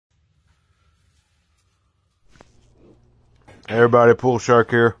Everybody, Pool Shark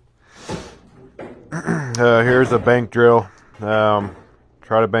here. Here's a bank drill. Try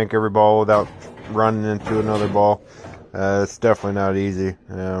to bank every ball without running into another ball. It's definitely not easy.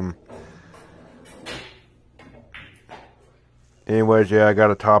 Anyways, yeah, I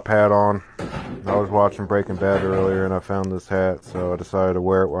got a top hat on. I was watching Breaking Bad earlier and I found this hat, so I decided to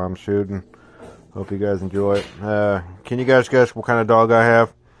wear it while I'm shooting. Hope you guys enjoy it. Can you guys guess what kind of dog I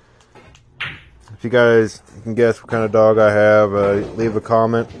have? If you guys can guess what kind of dog I have, leave a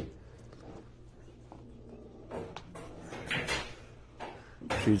comment.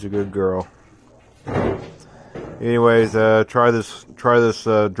 She's a good girl. Anyways, try this.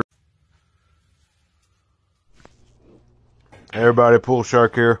 Everybody, Pool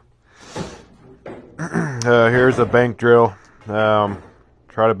Shark here. Here's a bank drill. Try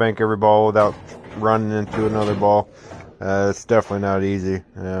to bank every ball without running into another ball. It's definitely not easy.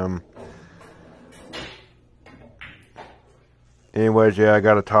 Anyways, yeah, I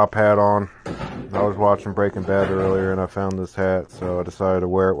got a top hat on. I was watching Breaking Bad earlier and I found this hat, so I decided to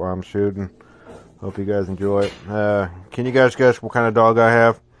wear it while I'm shooting. Hope you guys enjoy it. Can you guys guess what kind of dog I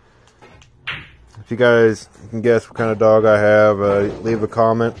have? If you guys can guess what kind of dog I have, leave a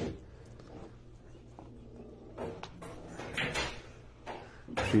comment.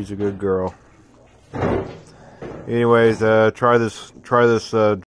 She's a good girl. Anyways, try this